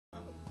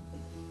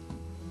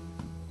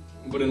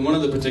But in one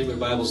of the particular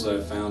Bibles that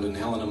I found in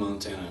Helena,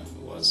 Montana,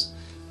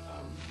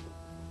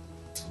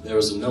 there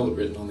was a note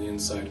written on the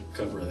inside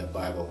cover of that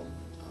Bible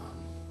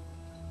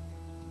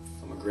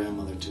from a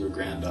grandmother to her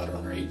granddaughter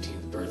on her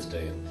 18th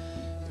birthday. And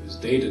it was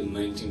dated in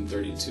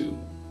 1932.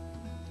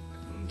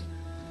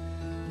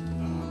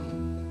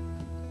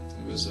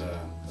 It was a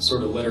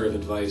sort of letter of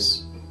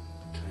advice,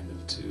 kind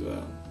of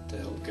to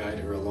help guide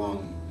her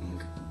along in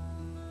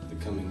the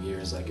coming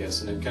years, I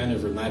guess. And it kind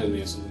of reminded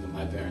me of something that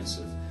my parents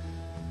have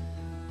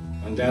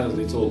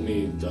undoubtedly told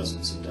me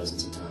dozens and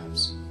dozens of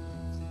times.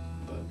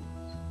 But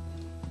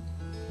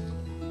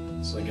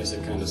so I guess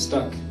it kind of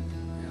stuck.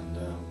 And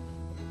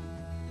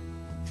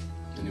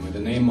anyway, the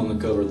name on the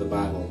cover of the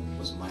Bible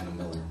was Minna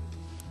Miller.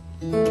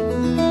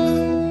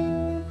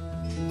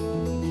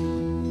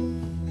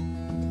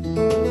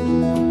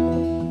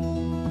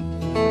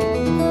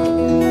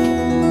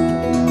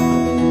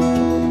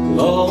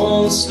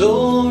 All the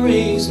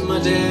stories my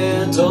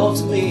dad taught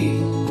to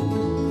me,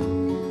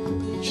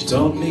 she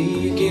taught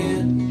me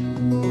again.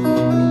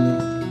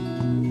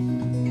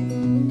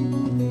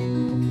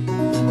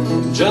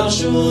 From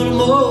Joshua to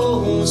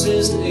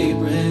Moses to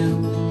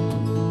Abraham,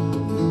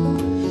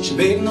 she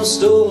made no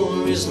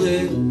stories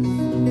live.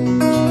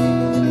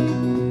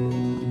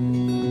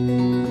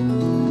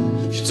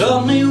 She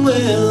taught me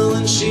well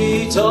and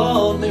she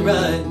taught me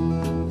right.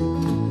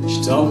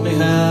 She taught me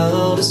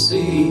how to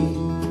see.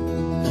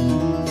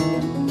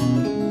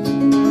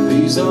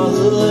 These are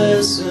the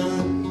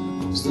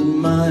lessons that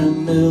Minna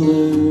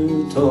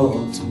Miller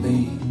taught to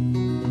me.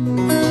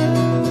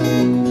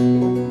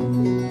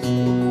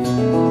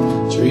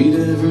 Treat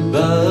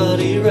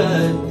everybody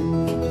right,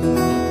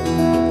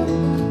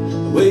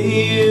 the way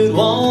you'd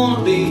want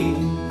to be,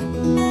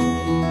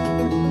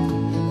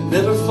 and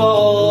never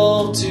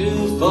fall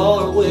too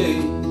far away,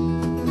 and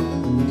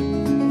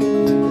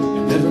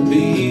never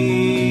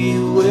be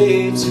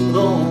away too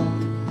long.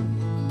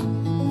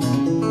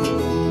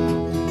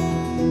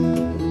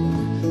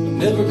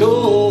 Never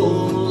go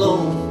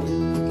alone.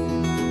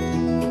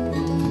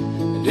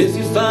 And if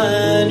you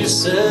find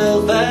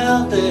yourself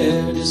out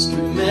there, just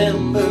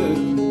remember,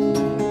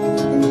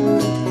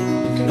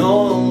 you can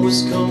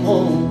always come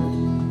home.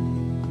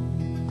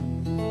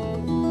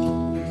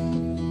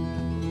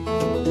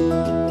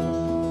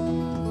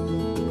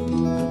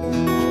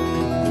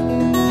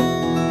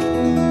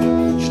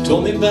 She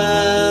told me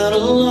about a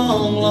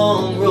long,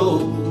 long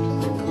road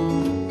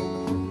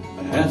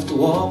I have to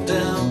walk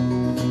down.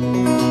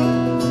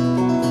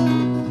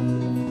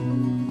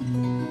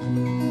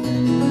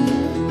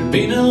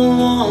 Be no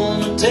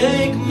one to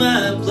take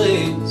my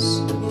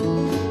place,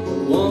 but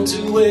one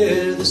to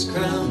wear this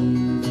crown.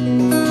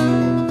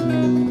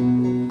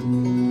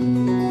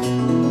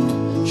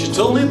 She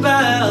told me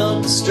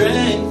about the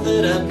strength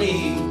that I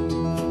need,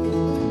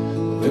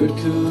 where it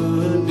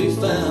could be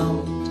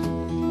found.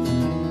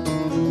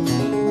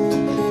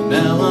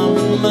 Now I'm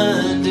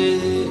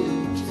reminded,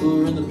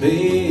 for in the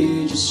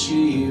pages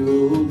she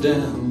wrote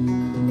down,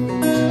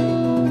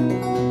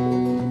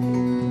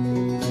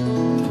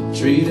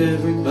 treat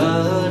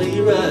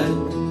everybody right,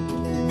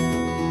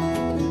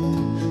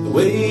 the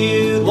way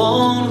you'd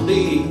want to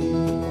be,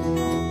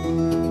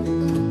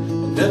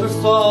 never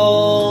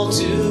fall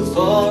too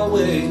far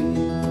away,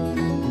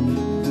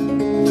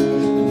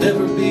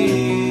 never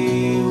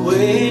be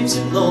way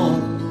too long,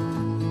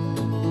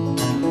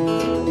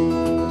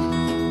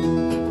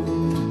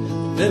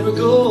 never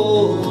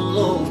go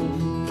alone.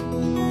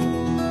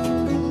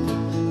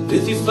 And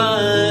if you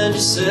find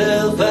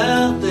yourself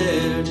out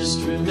there, just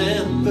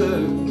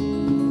remember,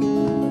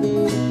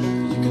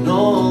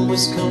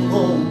 always come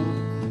home.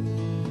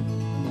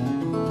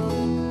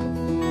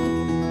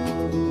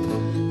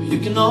 You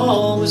can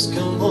always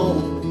come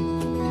home.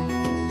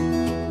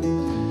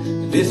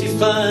 And if you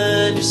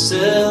find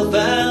yourself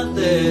out